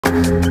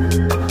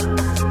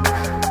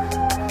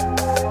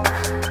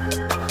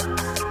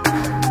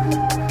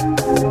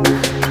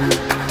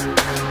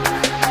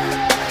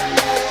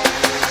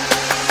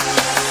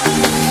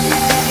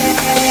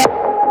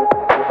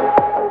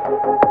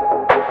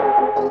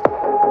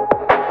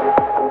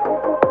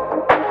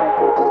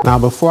Now,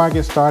 before I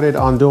get started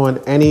on doing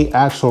any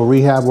actual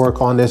rehab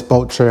work on this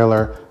boat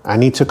trailer, I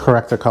need to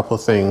correct a couple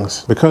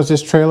things. Because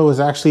this trailer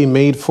was actually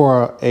made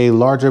for a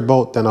larger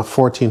boat than a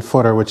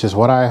 14-footer, which is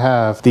what I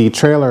have, the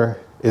trailer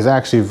is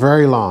actually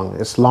very long.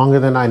 It's longer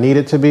than I need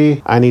it to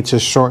be. I need to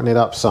shorten it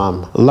up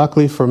some.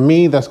 Luckily for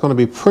me, that's going to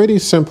be pretty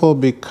simple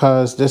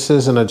because this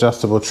is an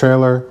adjustable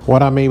trailer.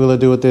 What I'm able to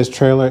do with this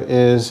trailer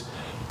is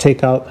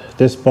take out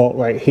this bolt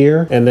right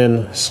here and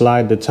then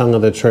slide the tongue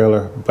of the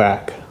trailer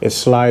back. It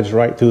slides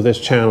right through this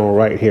channel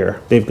right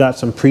here. They've got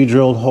some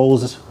pre-drilled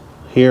holes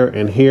here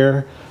and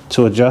here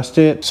to adjust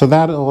it, so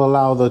that will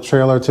allow the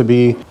trailer to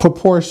be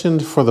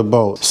proportioned for the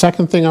boat.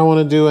 Second thing I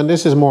want to do, and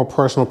this is more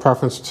personal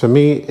preference to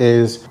me,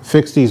 is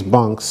fix these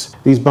bunks.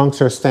 These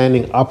bunks are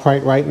standing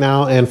upright right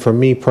now, and for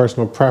me,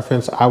 personal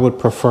preference, I would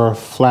prefer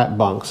flat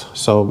bunks.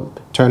 So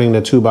turning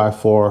the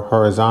 2x4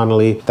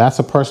 horizontally, that's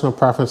a personal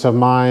preference of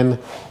mine.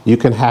 You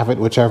can have it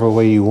whichever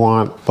way you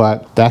want,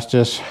 but that's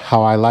just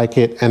how I like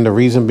it. And the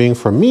reason being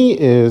for me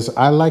is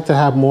I like to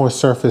have more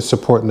surface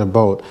support in the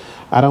boat.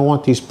 I don't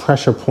want these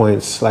pressure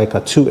points, like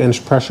a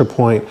 2-inch pressure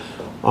point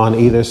on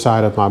either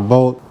side of my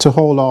boat to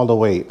hold all the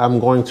weight. I'm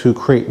going to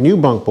create new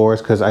bunk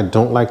boards because I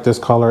don't like this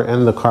color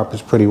and the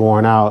carpet's pretty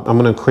worn out. I'm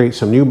going to create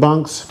some new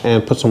bunks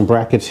and put some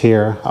brackets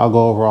here. I'll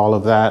go over all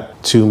of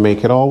that to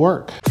make it all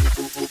work.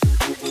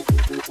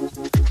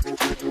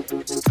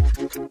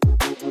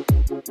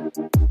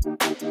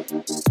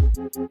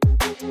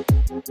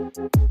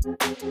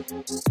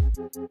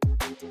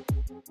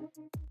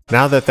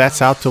 Now that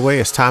that's out the way,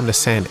 it's time to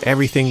sand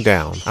everything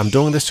down. I'm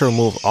doing this to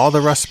remove all the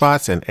rust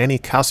spots and any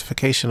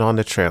calcification on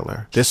the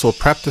trailer. This will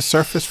prep the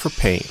surface for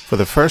paint. For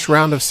the first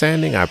round of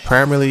sanding, I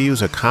primarily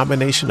use a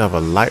combination of a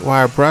light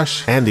wire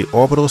brush and the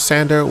orbital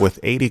sander with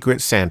 80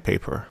 grit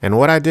sandpaper. And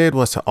what I did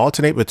was to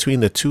alternate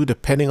between the two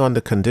depending on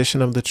the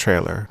condition of the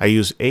trailer. I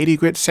used 80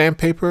 grit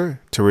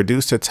sandpaper to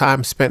reduce the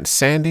time spent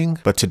sanding,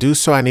 but to do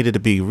so I needed to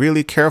be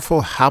really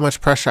careful how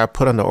much pressure I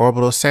put on the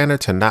orbital sander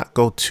to not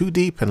go too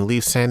deep and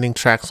leave sanding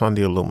tracks on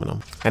the aluminum.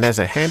 And as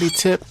a handy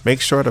tip, make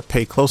sure to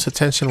pay close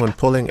attention when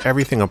pulling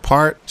everything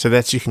apart so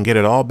that you can get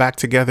it all back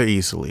together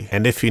easily.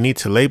 And if you need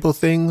to label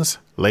things,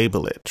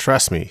 label it.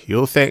 Trust me,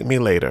 you'll thank me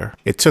later.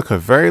 It took a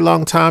very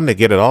long time to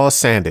get it all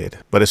sanded,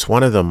 but it's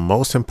one of the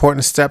most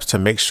important steps to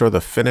make sure the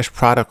finished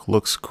product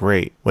looks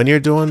great. When you're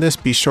doing this,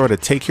 be sure to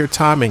take your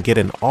time and get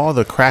in all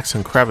the cracks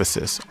and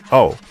crevices.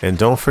 Oh, and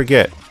don't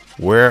forget,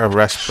 wear a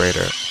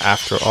respirator.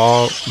 After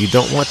all, you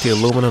don't want the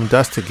aluminum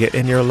dust to get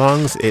in your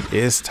lungs. It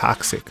is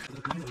toxic.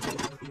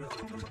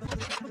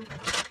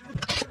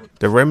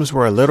 The rims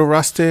were a little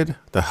rusted,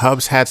 the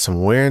hubs had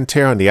some wear and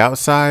tear on the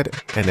outside,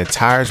 and the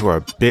tires were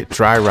a bit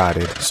dry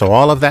rotted. So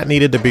all of that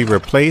needed to be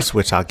replaced,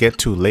 which I'll get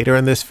to later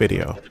in this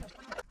video.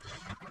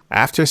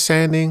 After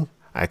sanding,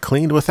 I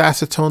cleaned with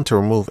acetone to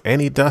remove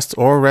any dust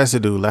or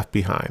residue left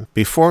behind.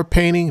 Before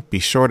painting, be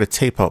sure to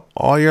tape up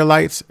all your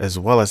lights as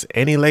well as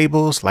any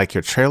labels like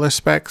your trailer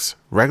specs,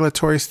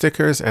 regulatory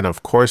stickers, and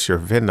of course your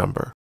VIN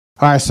number.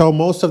 All right, so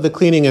most of the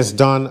cleaning is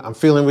done. I'm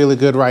feeling really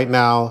good right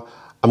now.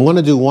 I'm going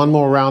to do one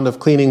more round of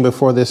cleaning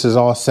before this is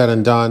all said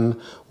and done,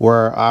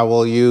 where I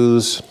will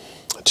use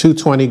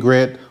 220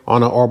 grit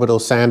on an orbital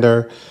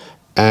sander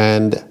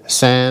and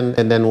sand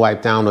and then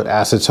wipe down with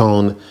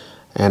acetone,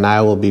 and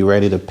I will be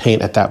ready to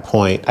paint at that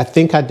point. I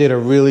think I did a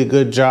really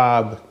good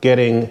job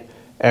getting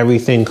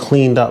everything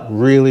cleaned up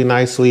really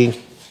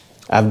nicely.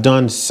 I've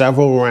done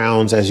several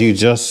rounds, as you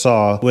just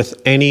saw.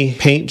 With any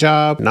paint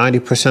job,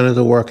 90% of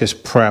the work is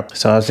prep.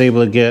 So I was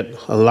able to get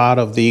a lot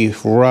of the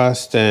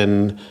rust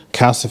and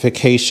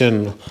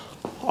calcification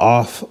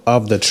off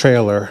of the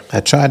trailer. I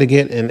tried to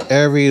get in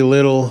every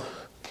little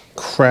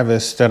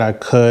crevice that I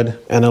could.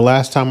 And the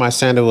last time I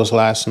sanded was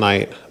last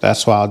night.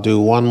 That's why I'll do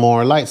one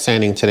more light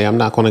sanding today. I'm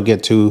not going to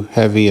get too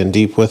heavy and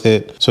deep with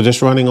it. So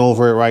just running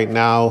over it right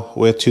now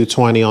with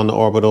 220 on the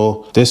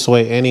orbital. This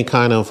way, any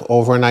kind of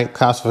overnight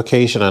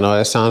calcification, I know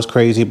that sounds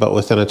crazy, but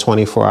within a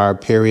 24-hour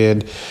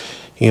period,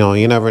 you know,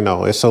 you never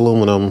know. It's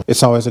aluminum.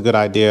 It's always a good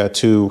idea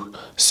to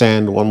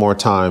sand one more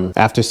time.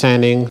 After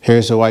sanding,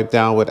 here's a wipe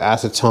down with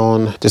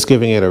acetone, just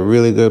giving it a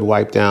really good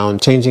wipe down,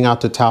 changing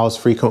out the towels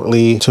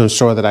frequently to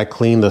ensure that I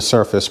clean the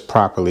surface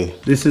properly.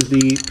 This is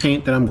the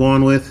paint that I'm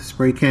going with,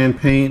 spray can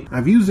paint.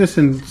 I've used this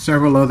in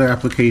several other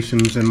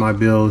applications in my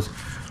builds,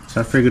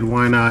 so I figured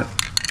why not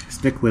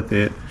stick with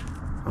it.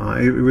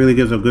 It really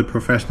gives a good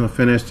professional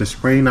finish. The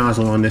spray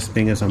nozzle on this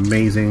thing is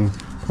amazing.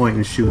 Point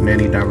and shoot in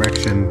any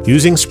direction.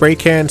 Using spray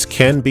cans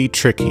can be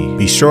tricky.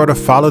 Be sure to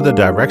follow the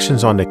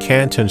directions on the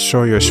can to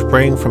ensure you're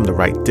spraying from the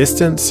right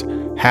distance.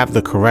 have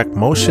the correct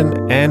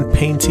motion, and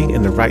painting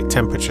in the right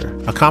temperature.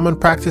 A common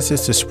practice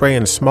is to spray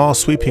in small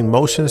sweeping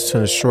motions to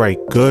ensure a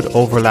good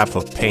overlap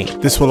of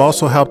paint. This will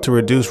also help to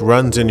reduce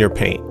runs in your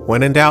paint.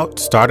 When in doubt,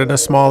 start in a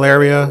small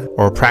area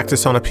or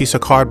practice on a piece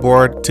of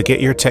cardboard to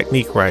get your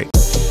technique right.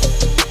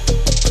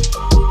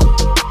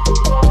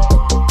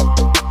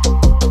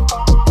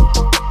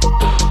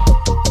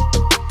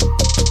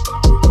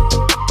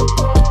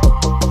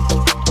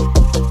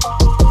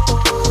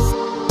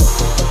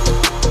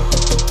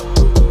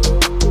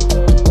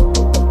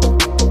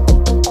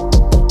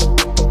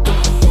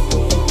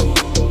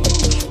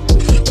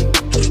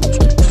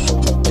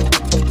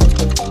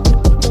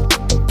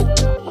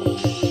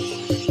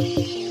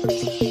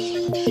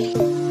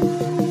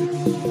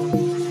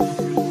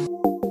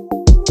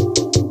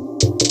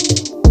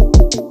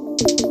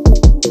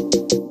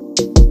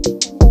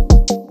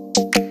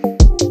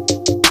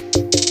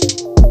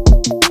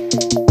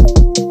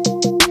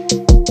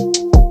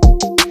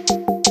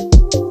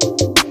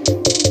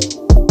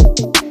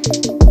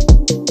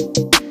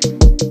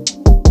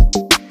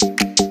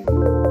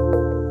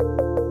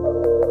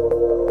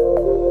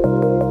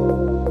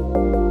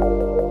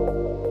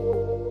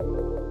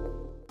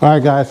 All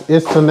right, guys,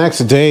 it's the next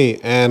day,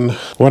 and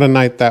what a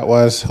night that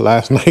was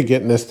last night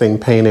getting this thing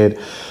painted.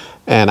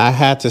 And I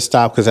had to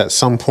stop because at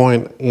some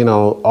point, you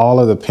know, all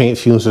of the paint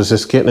fumes was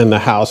just getting in the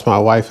house. My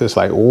wife is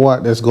like,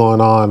 what is going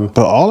on?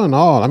 But all in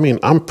all, I mean,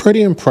 I'm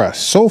pretty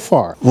impressed so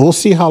far. We'll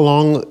see how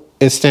long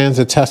it stands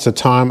the test of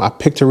time. I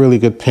picked a really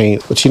good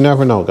paint, but you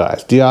never know,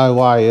 guys.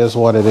 DIY is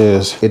what it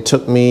is. It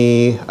took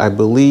me, I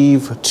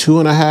believe,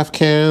 2.5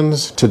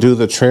 cans to do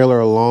the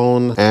trailer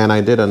alone, and I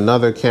did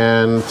another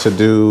can to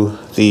do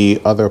the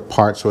other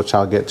parts, which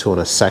I'll get to in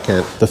a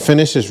second. The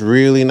finish is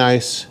really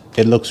nice.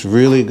 It looks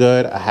really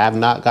good. I have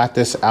not got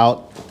this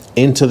out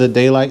into the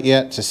daylight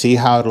yet to see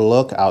how it'll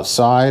look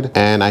outside,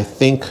 and I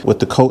think with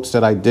the coats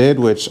that I did,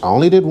 which I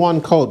only did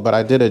one coat, but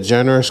I did a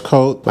generous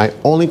coat. My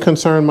only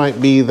concern might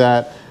be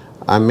that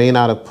I may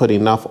not have put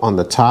enough on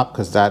the top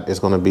because that is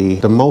going to be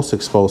the most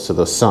exposed to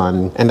the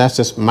sun, and that's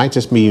just might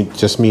just be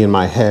me in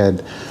my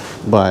head.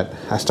 But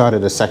I started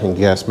to second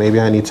guess,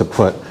 maybe I need to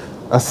put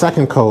a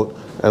second coat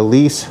at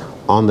least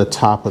on the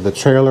top of the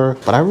trailer,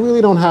 but I really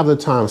don't have the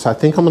time, so I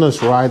think I'm gonna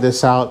just ride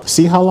this out,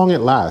 see how long it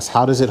lasts.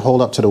 How does it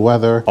hold up to the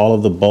weather? All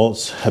of the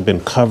bolts have been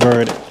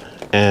covered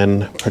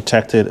and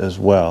protected as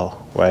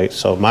well, right?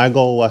 So my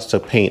goal was to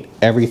paint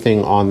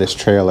everything on this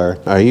trailer.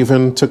 I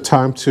even took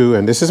time to,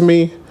 and this is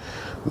me,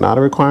 not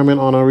a requirement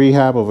on a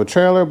rehab of a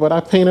trailer, but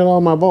I painted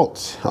all my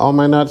bolts, all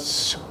my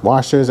nuts,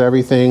 washers,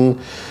 everything,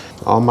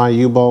 all my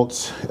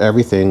U-bolts,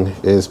 everything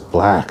is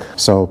black.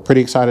 So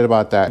pretty excited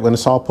about that. When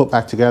it's all put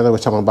back together,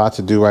 which I'm about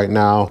to do right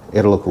now,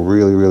 it'll look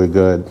really, really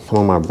good. Some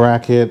of my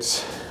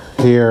brackets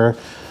here,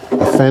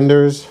 the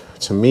fenders,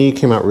 to me,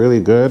 came out really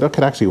good. I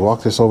could actually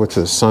walk this over to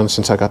the sun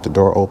since I got the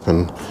door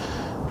open,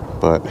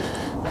 but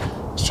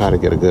let's try to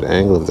get a good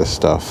angle of this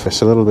stuff.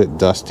 It's a little bit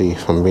dusty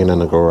from being in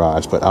the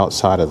garage, but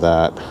outside of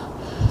that,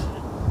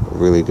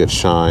 really good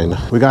shine.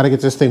 We got to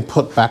get this thing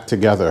put back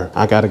together.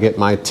 I got to get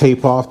my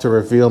tape off to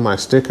reveal my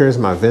stickers,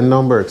 my VIN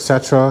number,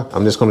 etc.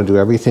 I'm just going to do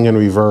everything in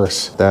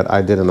reverse that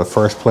I did in the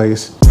first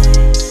place.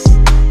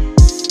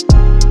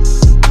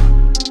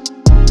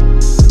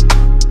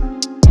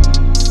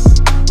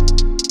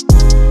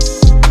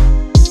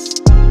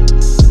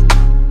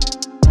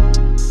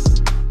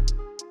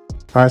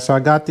 All right, so I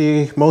got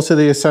most of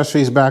the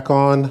accessories back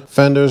on.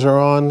 Fenders are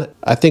on.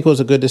 I think it was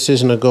a good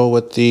decision to go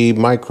with the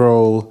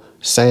micro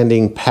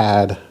sanding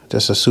pad,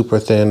 just a super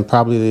thin,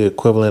 probably the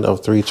equivalent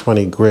of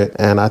 320 grit,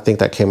 and I think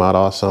that came out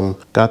awesome.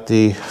 Got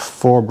the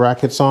 4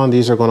 brackets on.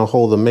 These are going to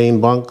hold the main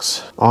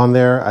bunks on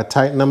there. I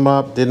tightened them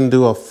up, didn't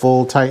do a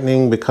full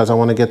tightening because I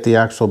want to get the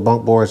actual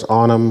bunk boards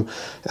on them,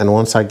 and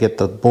once I get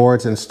the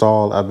boards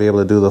installed, I'll be able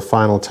to do the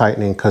final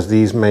tightening because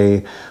these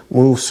may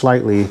move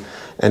slightly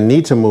and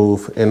need to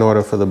move in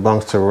order for the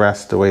bunks to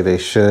rest the way they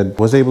should.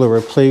 Was able to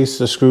replace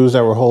the screws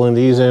that were holding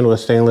these in with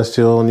stainless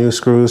steel new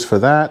screws for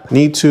that.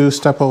 Need to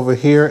step over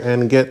here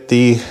and get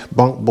the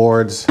bunk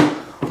boards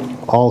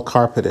all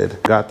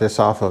carpeted. Got this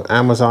off of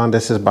Amazon.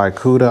 This is by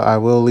Cuda. I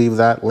will leave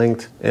that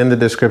linked in the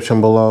description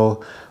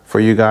below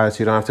for you guys.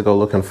 You don't have to go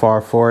looking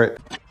far for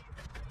it.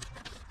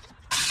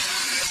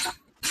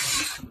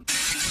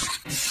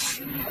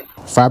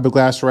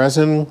 Fiberglass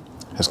resin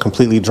has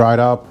completely dried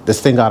up. This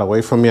thing got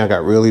away from me. I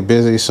got really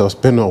busy, so it's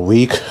been a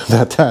week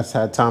that's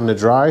had time to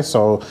dry,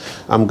 so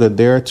I'm good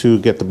there to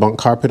get the bunk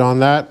carpet on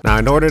that. Now,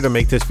 in order to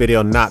make this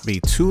video not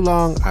be too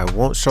long, I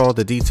won't show all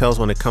the details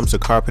when it comes to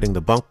carpeting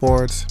the bunk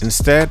boards.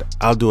 Instead,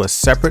 I'll do a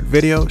separate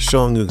video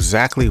showing you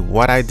exactly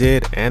what I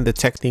did and the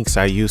techniques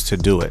I used to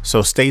do it.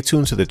 So stay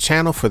tuned to the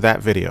channel for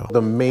that video.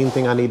 The main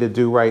thing I need to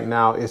do right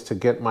now is to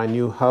get my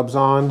new hubs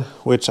on,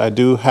 which I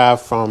do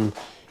have from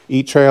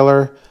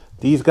E-Trailer.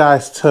 These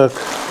guys took,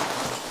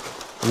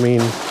 I mean,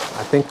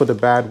 I think with the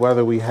bad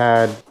weather we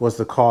had was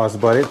the cause,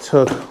 but it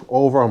took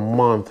over a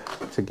month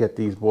to get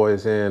these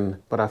boys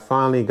in, but I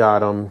finally got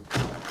them.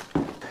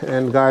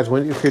 And guys,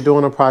 if you're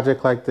doing a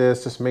project like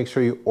this, just make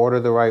sure you order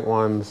the right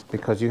ones,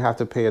 because you have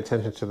to pay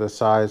attention to the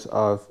size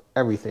of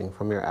everything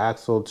from your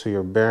axle to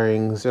your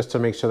bearings, just to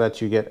make sure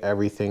that you get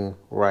everything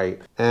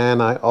right.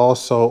 And I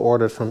also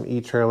ordered from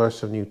E-Trailer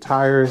some new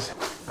tires,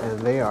 and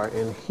they are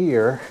in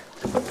here.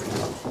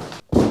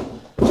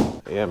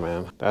 Yeah,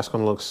 man, that's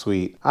gonna look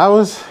sweet. I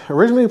was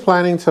originally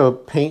planning to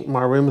paint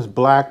my rims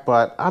black,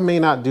 but I may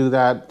not do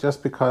that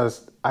just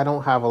because I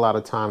don't have a lot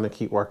of time to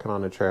keep working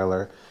on the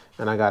trailer,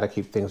 and I gotta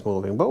keep things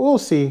moving. But we'll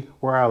see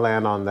where I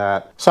land on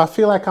that. So I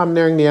feel like I'm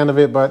nearing the end of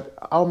it, but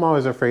I'm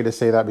always afraid to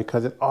say that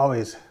because it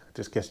always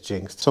just gets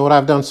jinxed. So what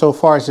I've done so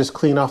far is just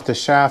clean off the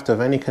shaft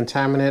of any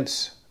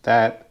contaminants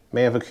that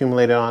may have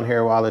accumulated on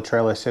here while the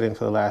trailer is sitting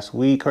for the last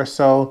week or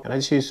so. And I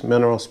just used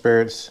mineral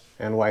spirits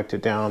and wiped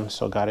it down,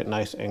 so got it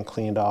nice and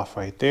cleaned off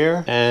right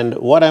there. And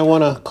what I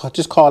want to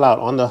just call out,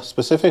 on the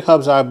specific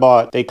hubs I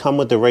bought, they come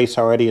with the race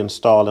already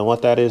installed, and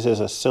what that is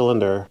a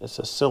cylinder. It's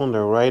a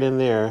cylinder right in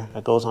there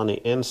that goes on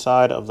the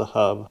inside of the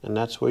hub, and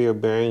that's where your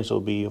bearings will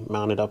be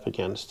mounted up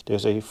against.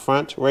 There's a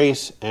front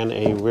race and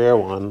a rear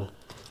one.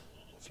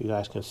 You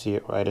guys can see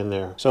it right in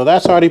there. So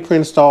that's already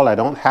pre-installed. I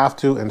don't have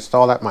to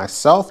install that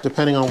myself.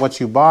 Depending on what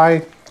you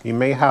buy, you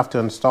may have to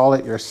install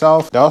it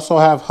yourself. They also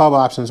have hub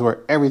options where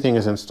everything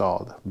is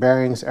installed.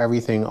 Bearings,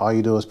 everything. All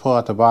you do is pull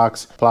out the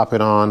box, plop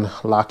it on,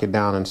 lock it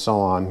down, and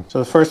so on. So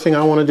the first thing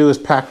I want to do is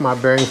pack my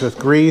bearings with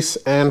grease.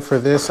 And for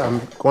this,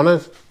 I'm going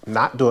to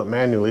not do it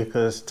manually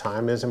because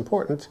time is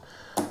important.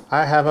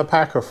 I have a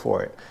packer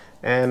for it.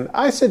 And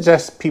I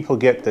suggest people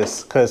get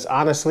this because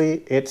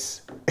honestly,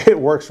 it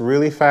works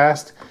really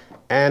fast.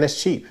 And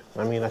it's cheap.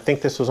 I mean, I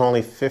think this was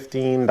only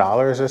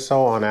 $15 or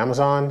so on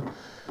Amazon,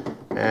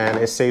 and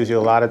it saves you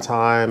a lot of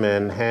time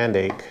and hand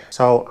ache.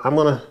 So I'm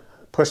gonna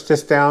push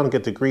this down,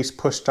 get the grease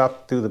pushed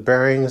up through the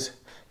bearings,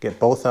 get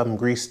both of them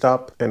greased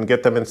up, and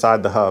get them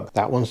inside the hub.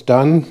 That one's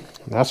done.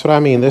 That's what I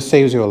mean. This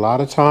saves you a lot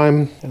of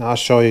time, and I'll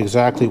show you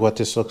exactly what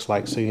this looks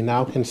like. So you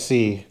now can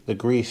see the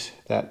grease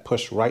that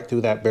pushed right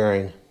through that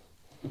bearing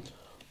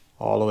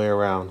all the way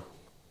around.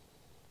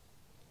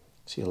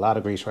 See a lot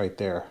of grease right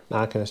there.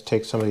 Now I can just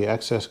take some of the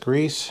excess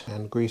grease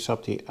and grease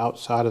up the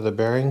outside of the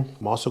bearing.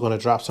 I'm also going to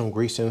drop some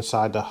grease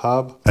inside the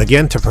hub.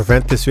 Again, to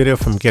prevent this video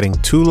from getting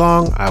too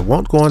long, I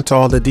won't go into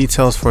all the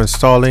details for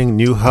installing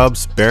new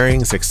hubs,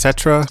 bearings,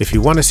 etc. If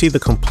you want to see the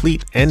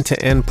complete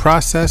end-to-end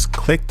process,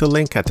 click the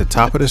link at the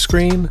top of the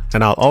screen,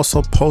 and I'll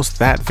also post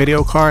that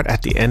video card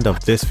at the end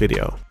of this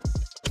video.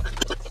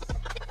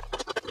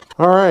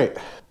 All right.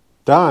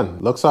 Done.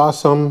 Looks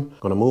awesome.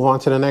 Gonna move on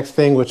to the next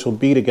thing, which will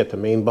be to get the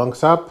main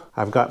bunks up.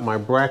 I've got my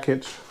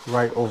brackets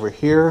right over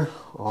here,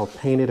 all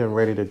painted and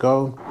ready to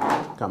go.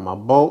 Got my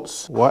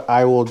bolts. What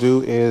I will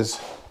do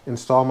is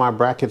install my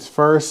brackets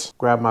first,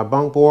 grab my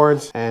bunk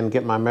boards, and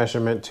get my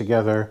measurement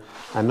together.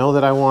 I know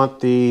that I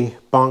want the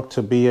bunk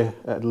to be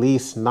at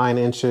least 9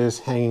 inches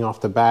hanging off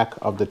the back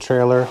of the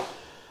trailer.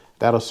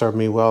 That'll serve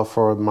me well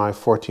for my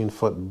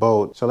 14-foot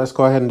boat. So let's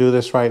go ahead and do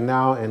this right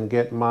now and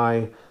get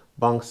my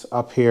bunks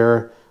up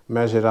here,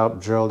 measured up,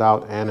 drilled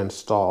out, and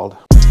installed.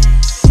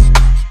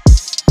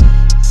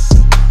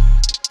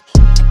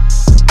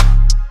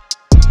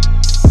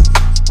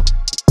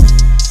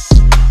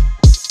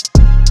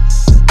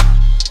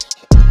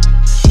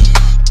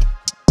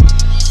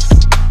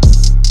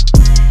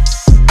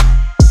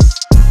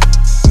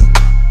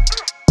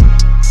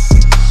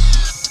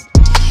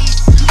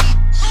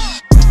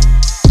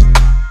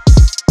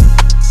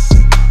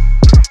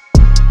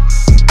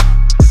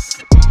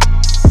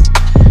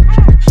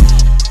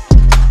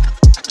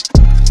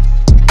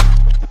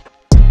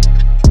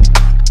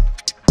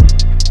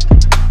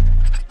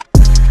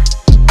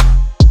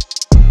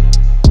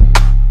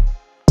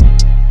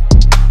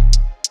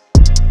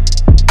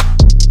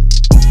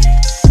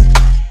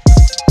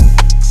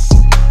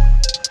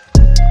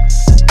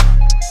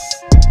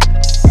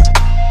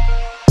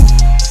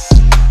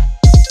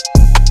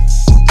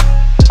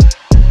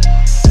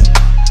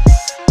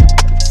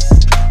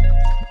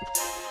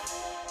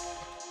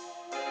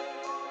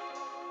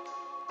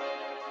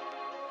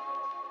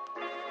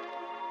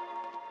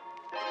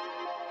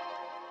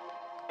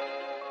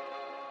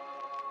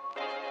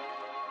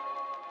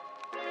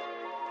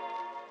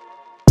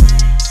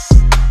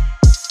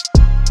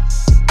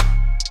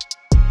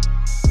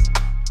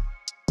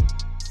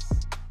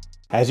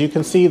 As you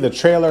can see, the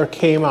trailer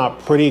came out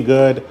pretty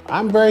good.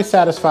 I'm very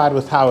satisfied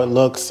with how it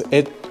looks.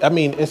 I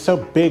mean, it's a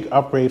big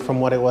upgrade from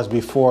what it was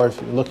before. If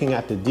you're looking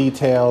at the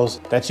details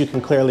that you can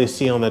clearly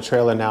see on the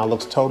trailer now, it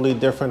looks totally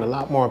different, a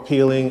lot more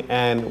appealing,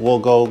 and will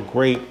go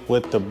great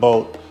with the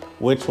boat,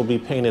 which will be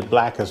painted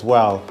black as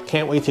well.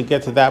 Can't wait to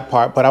get to that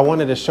part, but I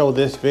wanted to show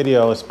this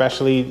video,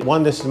 especially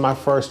one, this is my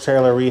first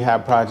trailer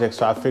rehab project,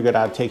 so I figured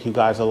I'd take you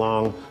guys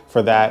along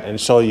for that and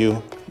show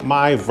you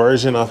my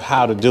version of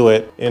how to do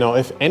it. You know,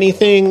 if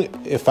anything,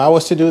 if I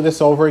was to do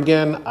this over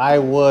again, I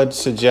would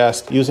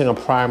suggest using a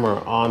primer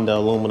on the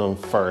aluminum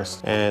first.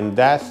 And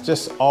that's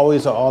just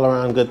always an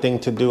all-around good thing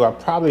to do. I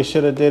probably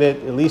should have did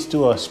it, at least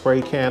do a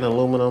spray can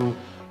aluminum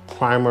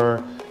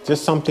primer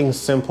Just something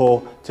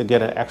simple to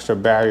get an extra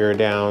barrier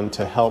down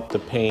to help the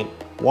paint,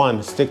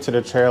 one, stick to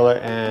the trailer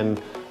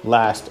and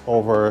last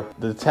over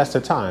the test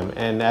of time.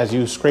 And as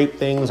you scrape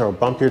things or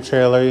bump your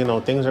trailer, you know,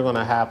 things are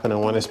gonna happen,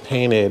 and when it's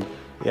painted,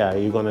 yeah,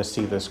 you're gonna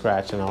see the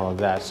scratch and all of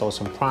that. So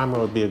some primer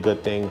would be a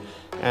good thing.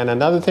 And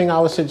another thing I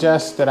would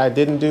suggest that I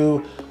didn't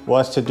do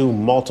was to do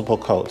multiple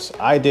coats.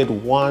 I did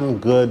one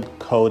good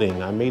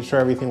coating. I made sure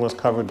everything was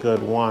covered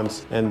good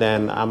once, and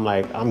then I'm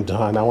like, I'm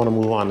done. I wanna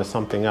move on to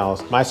something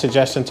else. My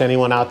suggestion to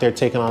anyone out there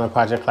taking on a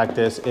project like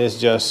this is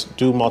just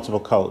do multiple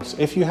coats.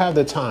 If you have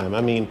the time,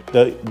 I mean,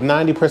 the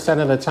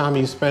 90% of the time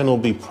you spend will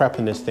be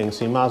prepping this thing,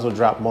 so you might as well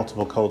drop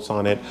multiple coats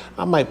on it.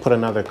 I might put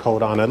another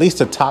coat on, at least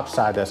the top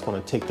side that's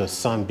gonna take the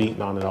sun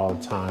beating on it all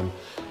the time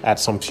at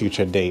some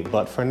future date.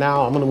 But for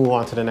now, I'm gonna move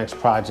on to the next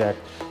project.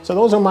 So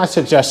those are my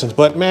suggestions,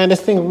 but man,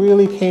 this thing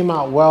really came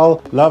out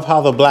well. Love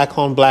how the black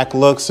on black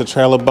looks. The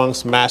trailer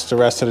bunks match the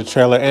rest of the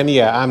trailer. And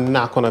yeah, I'm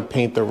not gonna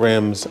paint the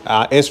rims.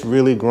 It's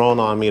really grown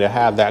on me to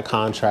have that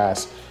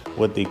contrast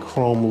with the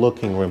chrome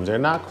looking rims. They're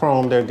not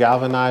chrome, they're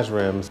galvanized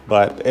rims,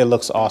 but it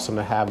looks awesome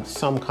to have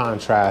some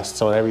contrast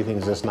so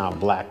everything's just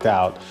not blacked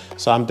out.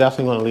 So I'm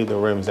definitely gonna leave the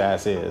rims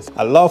as is.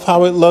 I love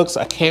how it looks.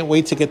 I can't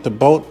wait to get the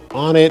boat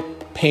on it,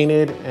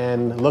 painted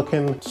and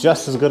looking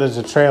just as good as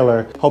the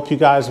trailer. Hope you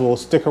guys will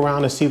stick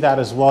around to see that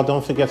as well.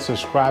 Don't forget to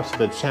subscribe to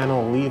the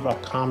channel, leave a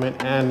comment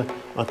and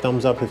a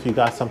thumbs up if you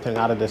got something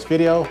out of this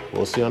video.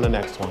 We'll see you on the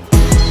next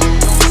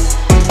one.